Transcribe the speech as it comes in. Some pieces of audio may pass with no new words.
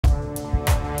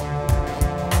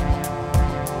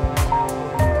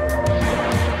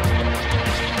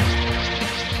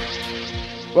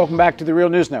Welcome back to the Real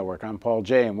News Network. I'm Paul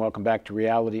Jay, and welcome back to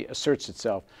Reality Asserts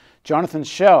Itself. Jonathan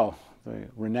Schell, the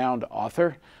renowned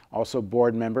author, also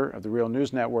board member of the Real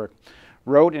News Network,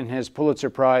 wrote in his Pulitzer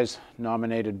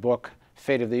Prize-nominated book,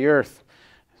 Fate of the Earth,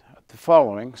 the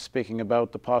following, speaking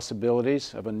about the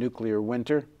possibilities of a nuclear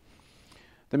winter.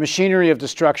 The machinery of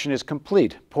destruction is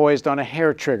complete, poised on a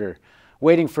hair trigger,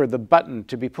 waiting for the button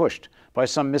to be pushed by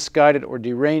some misguided or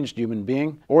deranged human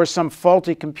being, or some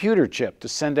faulty computer chip to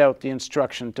send out the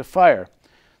instruction to fire.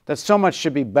 That so much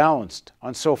should be balanced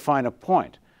on so fine a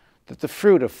point, that the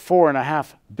fruit of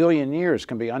 4.5 billion years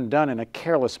can be undone in a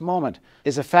careless moment,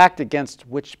 is a fact against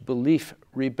which belief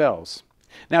rebels.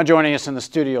 Now joining us in the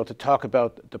studio to talk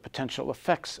about the potential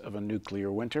effects of a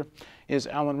nuclear winter is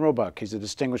Alan Robock. He's a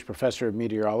distinguished professor of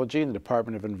meteorology in the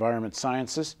Department of Environment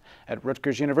Sciences at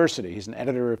Rutgers University. He's an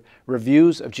editor of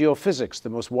Reviews of Geophysics, the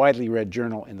most widely read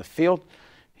journal in the field.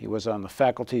 He was on the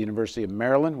faculty at the University of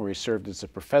Maryland, where he served as a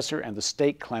professor and the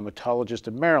state climatologist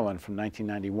of Maryland from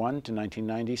 1991 to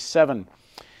 1997.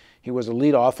 He was a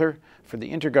lead author for the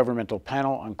Intergovernmental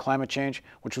Panel on Climate Change,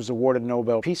 which was awarded a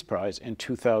Nobel Peace Prize in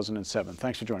 2007.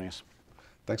 Thanks for joining us.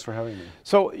 Thanks for having me.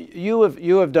 So you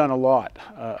have done a lot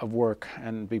of work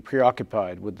and be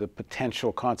preoccupied with the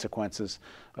potential consequences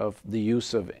of the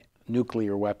use of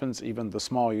nuclear weapons, even the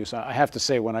small use. I have to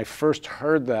say, when I first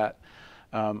heard that,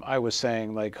 I was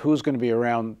saying, like, who's going to be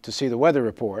around to see the weather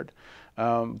report?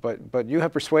 But you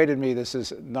have persuaded me this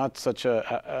is not such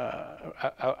a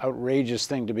outrageous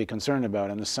thing to be concerned about,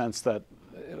 in the sense that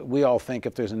we all think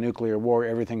if there's a nuclear war,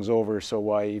 everything's over, so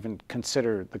why even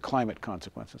consider the climate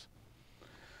consequences?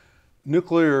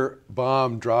 Nuclear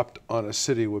bomb dropped on a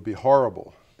city would be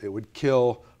horrible. It would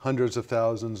kill hundreds of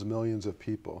thousands, millions of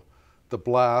people. The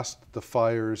blast, the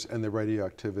fires, and the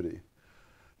radioactivity.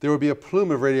 There would be a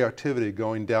plume of radioactivity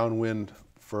going downwind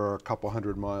for a couple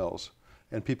hundred miles,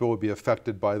 and people would be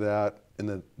affected by that in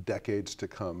the decades to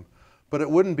come. But it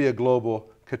wouldn't be a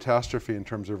global catastrophe in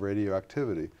terms of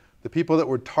radioactivity. The people that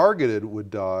were targeted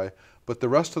would die, but the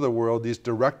rest of the world, these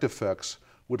direct effects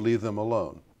would leave them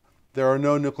alone. There are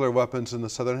no nuclear weapons in the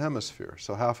southern hemisphere,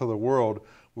 so half of the world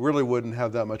really wouldn't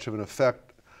have that much of an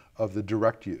effect of the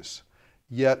direct use.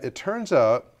 Yet it turns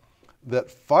out that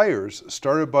fires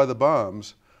started by the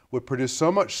bombs would produce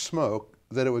so much smoke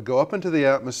that it would go up into the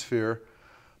atmosphere,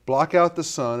 block out the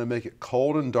sun, and make it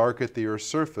cold and dark at the Earth's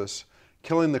surface,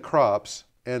 killing the crops,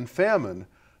 and famine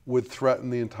would threaten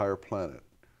the entire planet.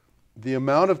 The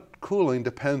amount of cooling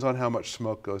depends on how much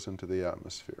smoke goes into the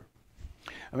atmosphere.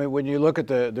 I mean, when you look at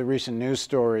the recent news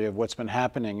story of what's been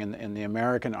happening in the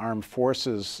American armed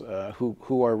forces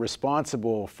who are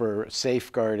responsible for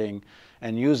safeguarding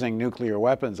and using nuclear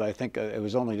weapons, I think it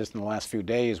was only just in the last few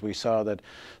days we saw that,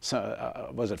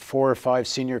 was it 4 or 5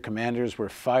 senior commanders were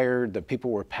fired, that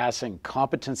people were passing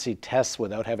competency tests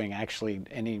without having actually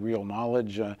any real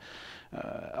knowledge.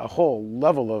 A whole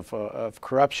level of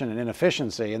corruption and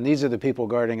inefficiency, and these are the people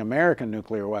guarding American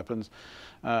nuclear weapons.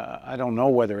 I don't know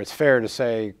whether it's fair to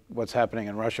say what's happening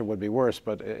in Russia would be worse,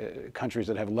 but countries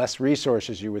that have less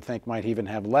resources, you would think, might even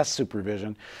have less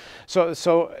supervision.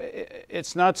 So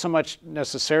it's not so much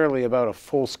necessarily about a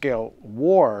full-scale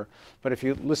war, but if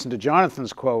you listen to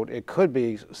Jonathan's quote, it could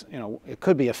be, it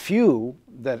could be a few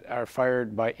that are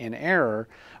fired in error.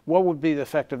 What would be the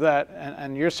effect of that?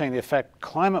 And you're saying the effect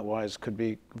climate-wise could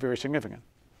be very significant.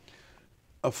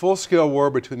 A full-scale war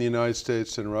between the United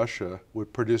States and Russia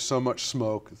would produce so much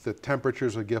smoke that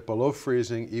temperatures would get below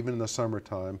freezing even in the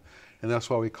summertime, and that's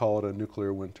why we call it a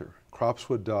nuclear winter. Crops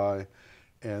would die,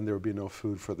 and there would be no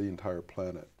food for the entire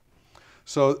planet.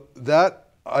 So that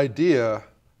idea,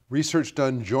 research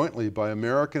done jointly by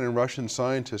American and Russian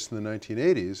scientists in the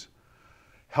 1980s,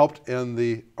 helped end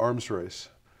the arms race.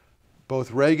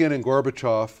 Both Reagan and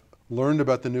Gorbachev learned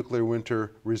about the nuclear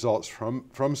winter results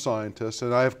from scientists,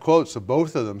 and I have quotes of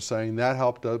both of them saying that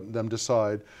helped them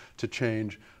decide to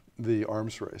change the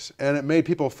arms race. And it made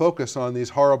people focus on these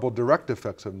horrible direct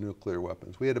effects of nuclear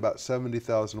weapons. We had about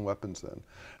 70,000 weapons then.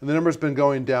 And the number's been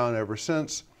going down ever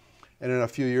since, and in a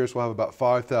few years we'll have about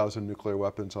 5,000 nuclear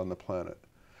weapons on the planet.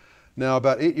 Now,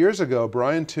 about 8 years ago,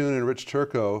 Brian Toon and Rich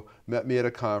Turco met me at a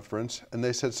conference, and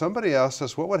they said, somebody asked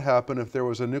us what would happen if there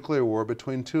was a nuclear war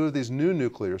between 2 of these new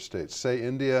nuclear states, say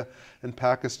India and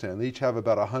Pakistan. They each have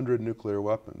about 100 nuclear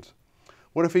weapons.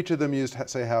 What if each of them used,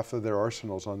 say, half of their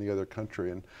arsenals on the other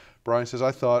country? And Brian says,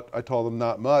 I told them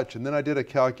not much, and then I did a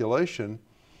calculation,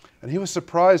 and he was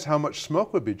surprised how much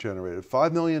smoke would be generated.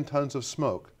 5 million tons of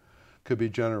smoke could be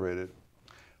generated.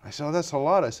 I said, oh, that's a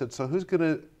lot. I said, so who's going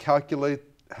to calculate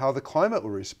how the climate will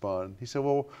respond? He said,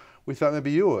 well, we thought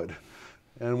maybe you would.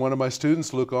 And one of my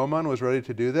students, Luke Oman, was ready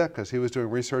to do that because he was doing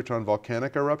research on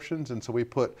volcanic eruptions. And so we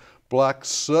put black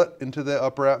soot into the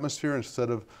upper atmosphere instead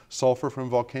of sulfur from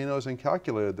volcanoes and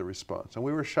calculated the response. And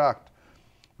we were shocked.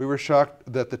 We were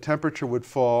shocked that the temperature would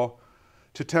fall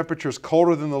to temperatures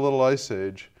colder than the Little Ice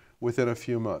Age within a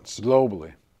few months.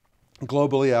 Globally.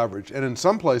 Globally average. And in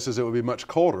some places it would be much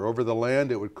colder. Over the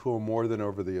land it would cool more than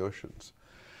over the oceans.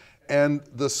 And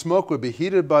the smoke would be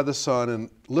heated by the sun and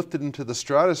lifted into the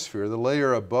stratosphere, the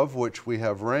layer above which we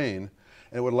have rain,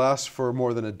 and it would last for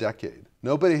more than a decade.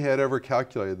 Nobody had ever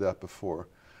calculated that before.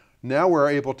 Now we're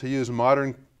able to use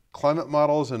modern climate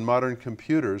models and modern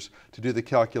computers to do the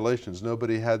calculations.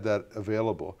 Nobody had that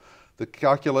available. The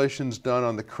calculations done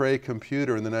on the Cray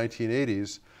computer in the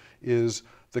 1980s is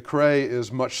the Cray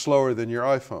is much slower than your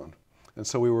iPhone. And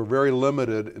so we were very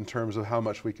limited in terms of how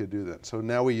much we could do that. So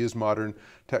now we use modern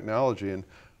technology, and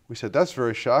we said that's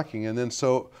very shocking. And then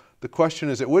so the question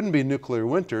is, it wouldn't be nuclear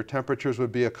winter. Temperatures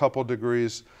would be a couple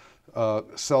degrees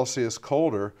Celsius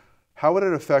colder. How would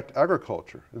it affect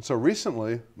agriculture? And so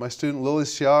recently, my student Lily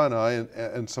Xia and I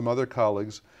and some other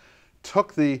colleagues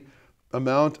took the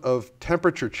amount of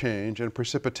temperature change and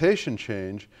precipitation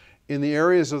change in the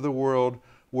areas of the world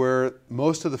where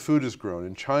most of the food is grown,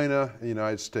 in China and the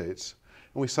United States.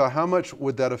 And we saw how much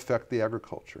would that affect the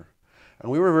agriculture. And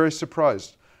we were very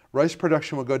surprised. Rice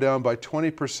production would go down by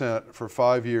 20% for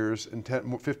 5 years and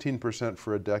 15%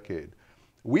 for a decade.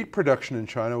 Wheat production in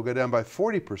China would go down by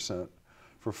 40%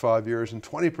 for 5 years and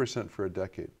 20% for a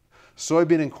decade.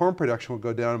 Soybean and corn production would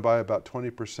go down by about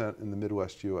 20% in the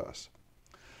Midwest US.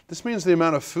 This means the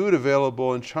amount of food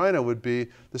available in China would be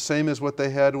the same as what they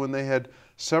had when they had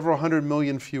several 100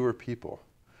 million fewer people.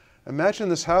 Imagine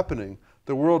this happening.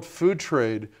 The world food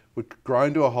trade would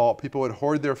grind to a halt, people would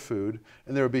hoard their food,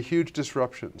 and there would be huge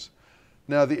disruptions.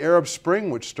 Now, the Arab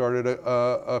Spring, which started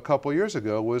a couple years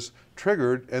ago, was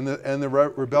triggered, and the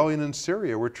rebellion in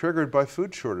Syria were triggered by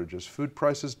food shortages. Food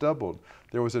prices doubled.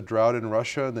 There was a drought in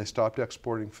Russia, and they stopped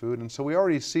exporting food. And so we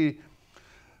already see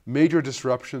major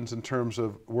disruptions in terms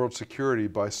of world security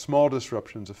by small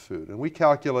disruptions of food. And we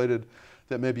calculated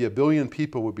that maybe 1 billion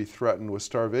people would be threatened with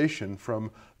starvation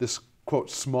from this, quote,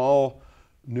 small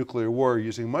nuclear war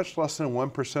using much less than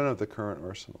 1% of the current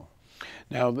arsenal.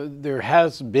 Now, there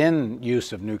has been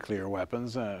use of nuclear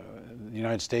weapons. The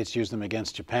United States used them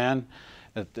against Japan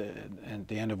at the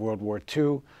end of World War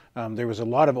II. There was a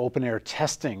lot of open-air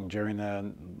testing during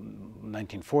the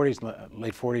 1940s,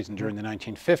 late 40s, and during the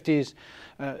 1950s.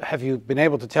 Have you been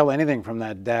able to tell anything from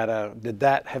that data? Did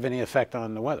that have any effect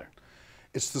on the weather?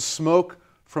 It's the smoke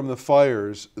from the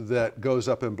fires that goes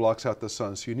up and blocks out the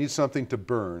sun. So you need something to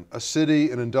burn. A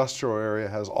city, an industrial area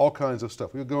has all kinds of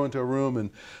stuff. We would go into a room and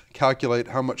calculate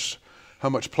how much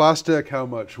plastic, how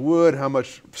much wood, how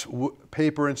much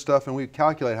paper and stuff, and we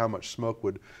calculate how much smoke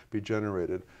would be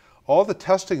generated. All the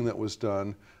testing that was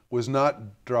done was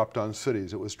not dropped on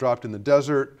cities. It was dropped in the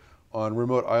desert, on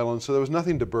remote islands, so there was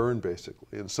nothing to burn,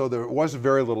 basically. And so there was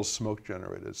very little smoke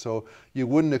generated. So you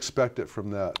wouldn't expect it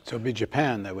from that. So it would be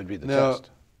Japan that would be the test.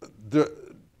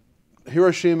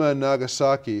 Hiroshima and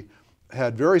Nagasaki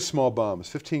had very small bombs,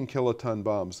 15 kiloton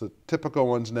bombs. The typical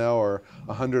ones now are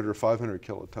 100 or 500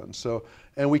 kilotons. So,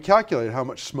 and we calculated how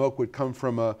much smoke would come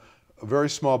from a very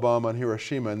small bomb on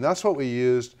Hiroshima, and that's what we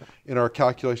used in our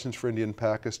calculations for India and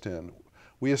Pakistan.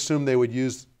 We assumed they would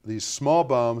use these small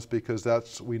bombs because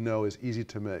that's, we know, is easy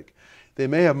to make. They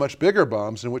may have much bigger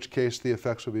bombs, in which case the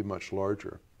effects would be much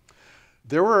larger.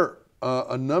 There were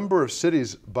a number of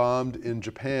cities bombed in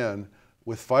Japan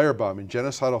with firebombing,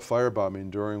 genocidal firebombing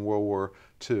during World War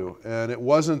II. And it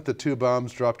wasn't the 2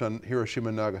 bombs dropped on Hiroshima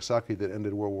and Nagasaki that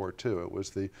ended World War II. It was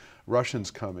the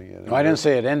Russians coming in. No, I didn't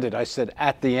say it ended. I said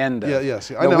at the end. Yeah, yes.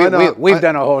 I know. We've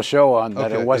done a whole show on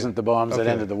that. It wasn't the bombs that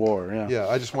ended the war. Yeah,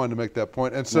 I just wanted to make that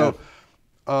point. And so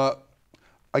I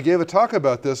gave a talk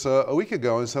about this a week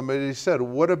ago, and somebody said,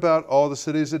 what about all the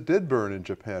cities that did burn in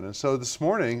Japan? And so this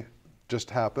morning, just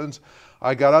happens,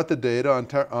 I got out the data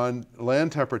on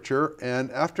land temperature, and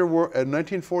in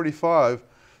 1945,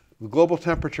 the global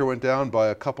temperature went down by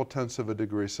a couple tenths of a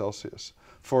degree Celsius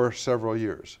for several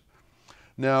years.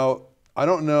 Now, I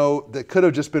don't know, that could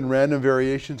have just been random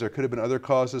variations, there could have been other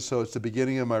causes, so it's the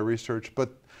beginning of my research,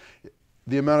 but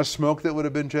the amount of smoke that would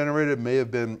have been generated may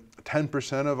have been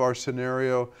 10% of our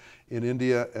scenario in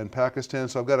India and Pakistan,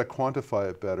 so I've got to quantify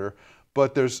it better.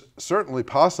 But there's certainly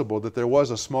possible that there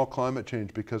was a small climate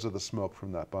change because of the smoke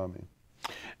from that bombing.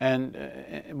 And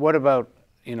what about,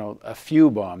 you know, a few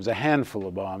bombs, a handful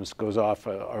of bombs goes off,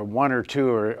 or 1 or 2,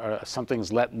 or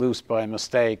something's let loose by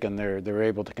mistake and they're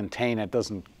able to contain it,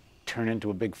 doesn't turn into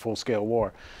a big full-scale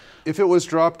war. If it was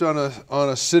dropped on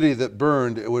a city that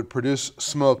burned, it would produce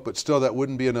smoke, but still that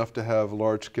wouldn't be enough to have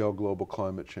large-scale global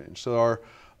climate change. So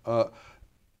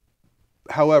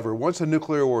however, once a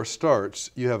nuclear war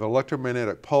starts, you have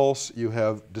electromagnetic pulse, you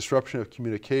have disruption of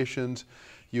communications,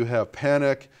 you have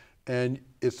panic, and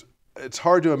it's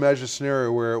hard to imagine a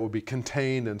scenario where it will be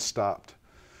contained and stopped.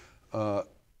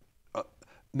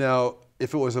 Now,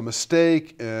 if it was a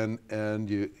mistake and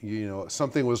you know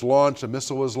something was launched, a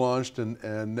missile was launched,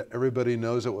 and everybody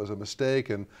knows it was a mistake,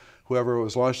 and whoever it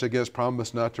was launched against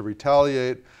promised not to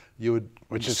retaliate, you would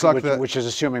which is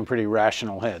assuming pretty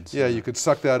rational heads. Yeah, you could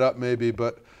suck that up maybe,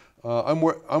 but I'm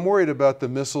worried about the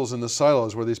missiles in the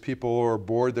silos where these people are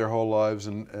bored their whole lives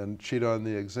and cheat on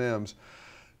the exams.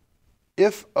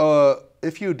 If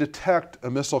you detect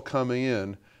a missile coming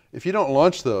in, if you don't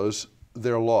launch those,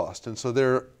 they're lost, and so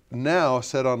they're now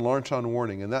set on launch on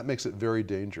warning, and that makes it very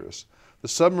dangerous. The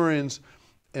submarines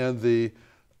and the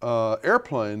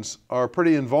airplanes are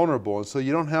pretty invulnerable, and so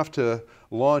you don't have to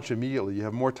launch immediately. You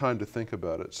have more time to think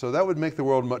about it. So that would make the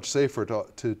world much safer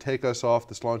to take us off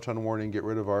this launch on warning, get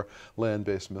rid of our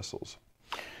land-based missiles.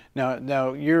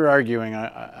 Now you're arguing,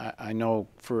 I know,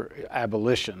 for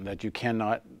abolition, that you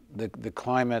cannot, the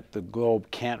climate, the globe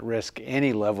can't risk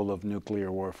any level of nuclear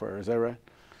warfare. Is that right?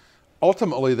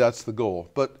 Ultimately, that's the goal.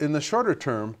 But in the shorter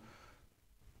term,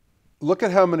 look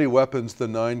at how many weapons the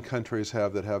 9 countries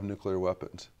have that have nuclear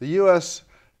weapons. The US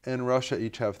and Russia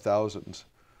each have thousands.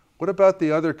 What about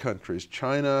the other countries?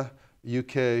 China,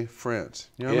 UK, France.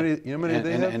 You know how many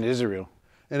they have? And Israel.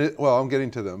 Well, I'm getting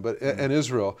to them, but and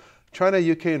Israel. China,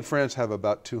 UK, and France have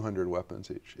about 200 weapons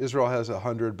each. Israel has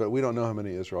 100, but we don't know how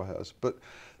many Israel has. But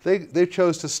they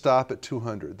chose to stop at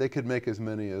 200. They could make as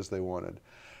many as they wanted.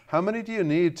 How many do you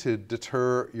need to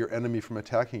deter your enemy from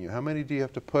attacking you? How many do you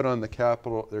have to put on their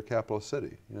capital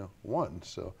city? You know, 1.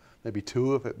 So maybe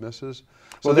 2 if it misses.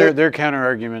 So well, their counter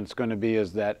argument is going to be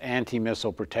is that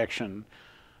anti-missile protection,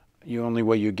 the only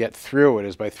way you get through it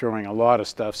is by throwing a lot of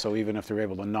stuff. So even if they're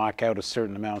able to knock out a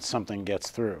certain amount, something gets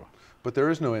through. But there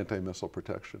is no anti-missile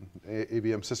protection.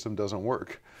 ABM system doesn't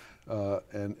work,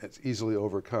 and it's easily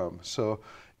overcome. So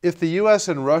if the US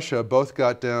and Russia both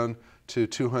got down to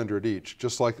 200 each,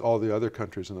 just like all the other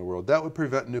countries in the world, that would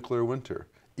prevent nuclear winter.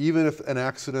 Even if an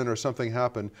accident or something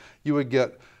happened, you would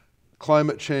get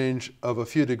climate change of a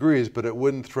few degrees, but it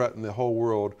wouldn't threaten the whole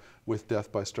world with death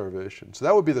by starvation. So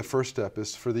that would be the first step,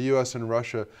 is for the US and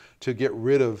Russia to get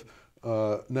rid of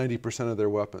 90% of their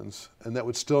weapons, and that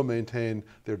would still maintain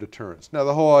their deterrence. Now,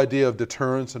 the whole idea of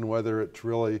deterrence and whether it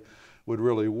would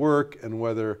really work, and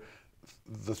whether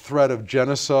the threat of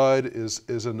genocide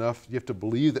is enough, you have to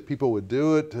believe that people would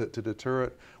do it to deter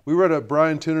it.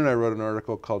 Brian Toon and I wrote an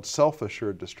article called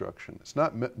Self-Assured Destruction. It's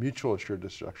not mutual assured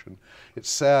destruction. It's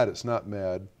sad, it's not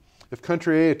mad. If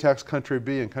country A attacks country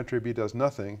B and country B does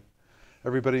nothing,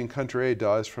 everybody in country A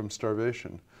dies from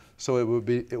starvation. So it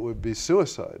would be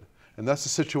suicide. And that's the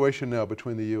situation now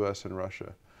between the US and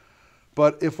Russia.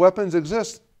 But if weapons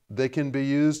exist, they can be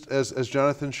used, as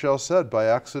Jonathan Schell said, by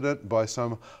accident, by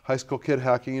some high school kid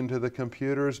hacking into the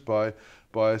computers, by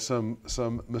some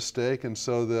mistake, and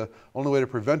so the only way to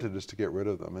prevent it is to get rid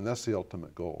of them, and that's the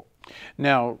ultimate goal.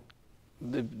 Now,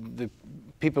 the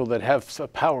people that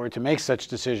have power to make such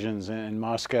decisions in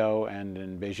Moscow and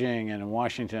in Beijing and in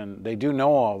Washington, they do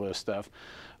know all this stuff,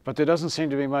 but there doesn't seem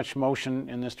to be much motion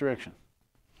in this direction.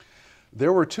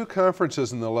 There were 2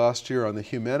 conferences in the last year on the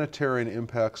humanitarian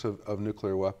impacts of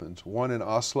nuclear weapons. One in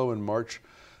Oslo in March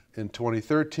in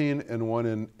 2013, and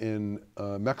one in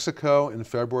Mexico in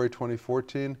February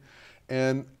 2014.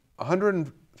 And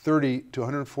 130 to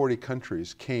 140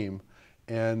 countries came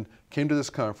to this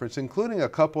conference, including a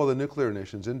couple of the nuclear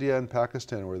nations. India and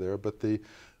Pakistan were there, but the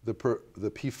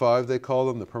P5, they call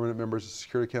them, the permanent members of the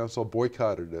Security Council,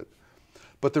 boycotted it.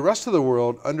 But the rest of the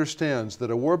world understands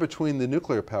that a war between the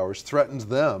nuclear powers threatens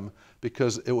them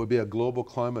because it would be a global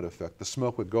climate effect. The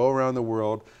smoke would go around the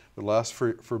world, would last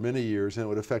for many years, and it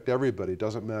would affect everybody. It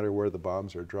doesn't matter where the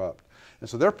bombs are dropped. And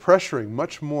so they're pressuring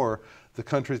much more the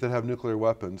countries that have nuclear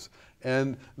weapons.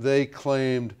 And they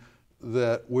claimed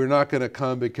that we're not going to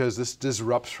come because this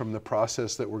disrupts from the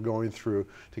process that we're going through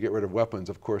to get rid of weapons,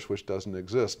 of course, which doesn't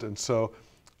exist. And so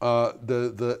a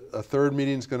 3rd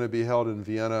meeting is going to be held in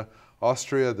Vienna,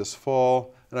 Austria, this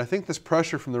fall, and I think this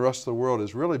pressure from the rest of the world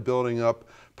is really building up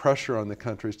pressure on the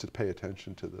countries to pay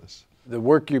attention to this. The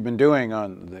work you've been doing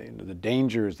on the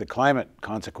dangers, the climate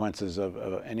consequences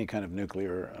of any kind of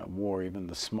nuclear war, even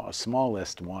the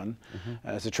smallest one,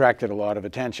 has attracted a lot of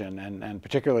attention, and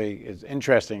particularly is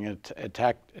interesting, it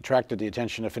attracted the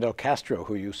attention of Fidel Castro,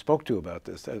 who you spoke to about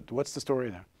this. What's the story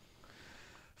there?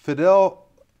 Fidel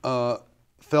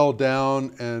fell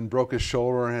down and broke his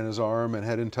shoulder and his arm and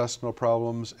had intestinal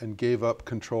problems and gave up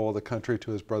control of the country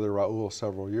to his brother Raul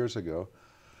several years ago.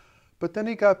 But then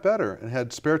he got better and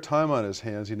had spare time on his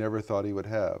hands he never thought he would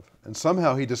have. And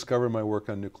somehow he discovered my work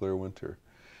on nuclear winter.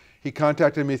 He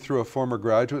contacted me through a former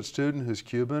graduate student who's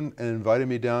Cuban and invited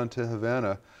me down to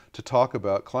Havana to talk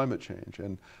about climate change.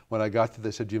 And when I got there,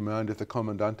 they said, "Do you mind if the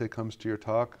comandante comes to your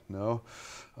talk?" No.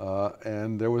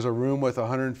 And there was a room with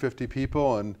 150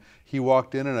 people, and he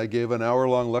walked in and I gave an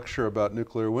hour-long lecture about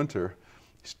nuclear winter.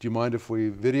 He said, "Do you mind if we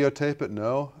videotape it?"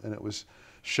 No. And it was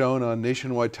shown on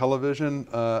nationwide television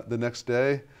the next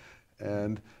day.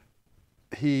 And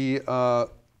he,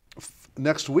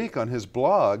 next week on his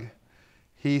blog,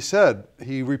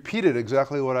 he repeated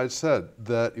exactly what I'd said,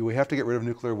 that we have to get rid of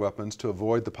nuclear weapons to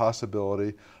avoid the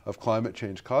possibility of climate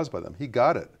change caused by them. He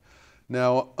got it.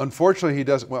 Now, unfortunately, he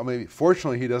doesn't, well, maybe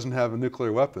fortunately, he doesn't have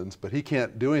nuclear weapons, but he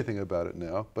can't do anything about it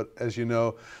now. But as you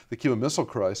know, the Cuban Missile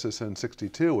Crisis in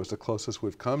 '62 was the closest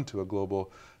we've come to a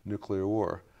global nuclear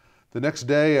war. The next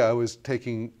day, I was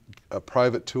taking a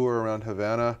private tour around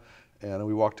Havana, and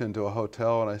we walked into a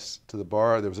hotel, and to the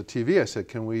bar, there was a TV. I said,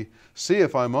 "Can we see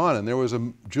if I'm on?" And there was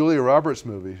a Julia Roberts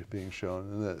movie being shown,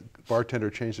 and the bartender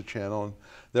changed the channel, and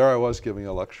there I was giving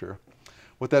a lecture.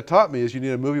 What that taught me is you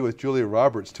need a movie with Julia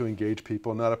Roberts to engage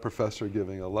people, not a professor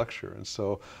giving a lecture. And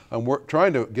so I'm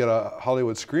trying to get a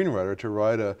Hollywood screenwriter to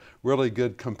write a really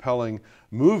good, compelling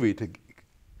movie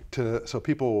so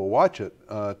people will watch it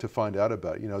to find out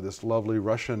about it. You know, this lovely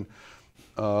Russian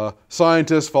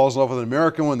scientist falls in love with an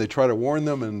American one. They try to warn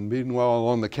them, and meanwhile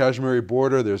along the Kashmiri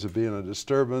border there's being a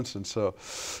disturbance. And so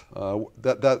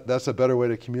that's a better way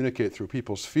to communicate through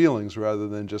people's feelings rather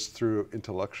than just through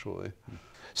intellectually.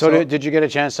 So did you get a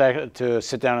chance to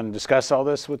sit down and discuss all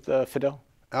this with Fidel?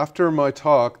 After my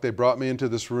talk, they brought me into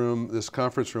this room, this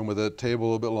conference room with a table a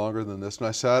little bit longer than this, and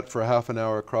I sat for half an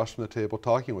hour across from the table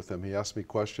talking with him. He asked me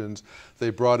questions. They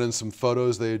brought in some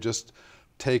photos they had just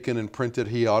taken and printed.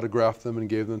 He autographed them and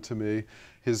gave them to me.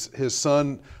 His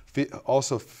son,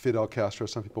 also Fidel Castro,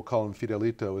 some people call him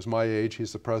Fidelito, is my age.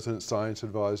 He's the president's science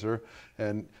advisor,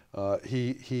 and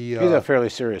he's a fairly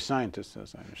serious scientist,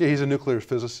 as I understand. Yeah, he's a nuclear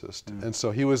physicist, and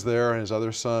so he was there, and his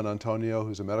other son, Antonio,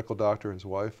 who's a medical doctor, his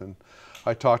wife, and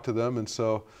I talked to them, and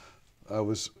so I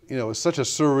was, you know, it was such a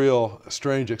surreal,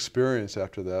 strange experience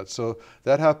after that. So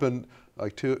that happened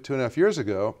like two and a half years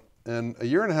ago, and a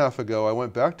year and a half ago, I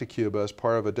went back to Cuba as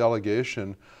part of a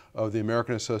delegation of the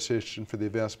American Association for the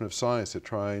Advancement of Science to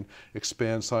try and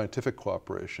expand scientific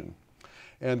cooperation.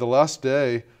 And the last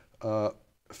day,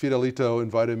 Fidelito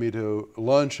invited me to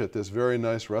lunch at this very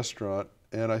nice restaurant,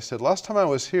 and I said, "Last time I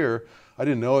was here, I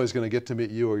didn't know I was going to get to meet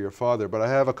you or your father, but I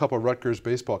have a couple of Rutgers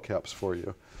baseball caps for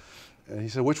you." And he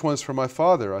said, "Which one's for my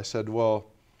father?" I said, "Well,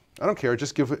 I don't care,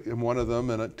 just give him one of them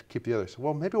and keep the other." He said,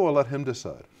 "Well, maybe we'll let him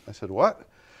decide." I said, "What?"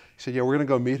 He said, "Yeah, we're going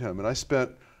to go meet him." And I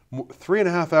spent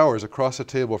 3.5 hours across the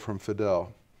table from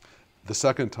Fidel, the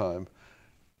second time,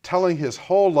 telling his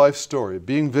whole life story,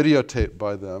 being videotaped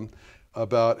by them,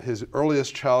 about his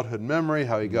earliest childhood memory,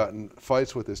 how he got in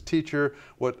fights with his teacher,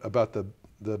 about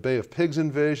the Bay of Pigs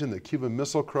invasion, the Cuban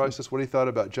Missile Crisis, what he thought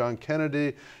about John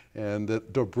Kennedy, and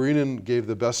that Dobrynin gave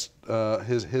the best,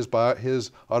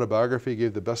 his autobiography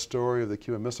gave the best story of the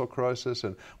Cuban Missile Crisis,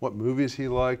 and what movies he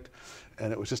liked,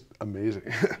 and it was just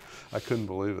amazing. I couldn't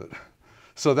believe it.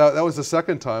 So that was the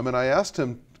second time, and I asked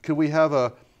him, could we have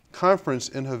a conference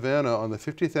in Havana on the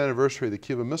 50th anniversary of the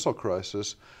Cuban Missile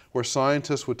Crisis where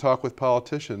scientists would talk with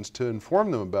politicians to inform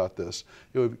them about this.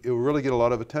 It would really get a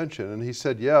lot of attention. And he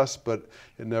said yes, but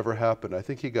it never happened. I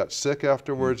think he got sick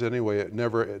afterwards. Anyway, it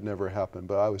never happened.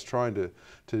 But I was trying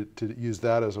to use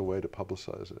that as a way to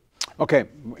publicize it. Okay,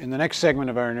 in the next segment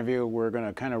of our interview, we're going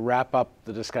to kind of wrap up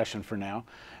the discussion for now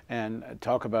and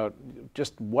talk about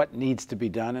just what needs to be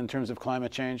done in terms of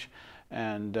climate change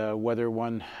and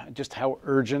just how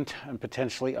urgent and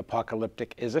potentially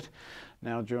apocalyptic is it.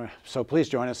 Now, so please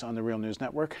join us on the Real News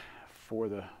Network for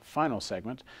the final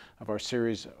segment of our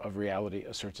series of Reality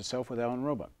Asserts Itself with Alan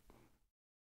Robock.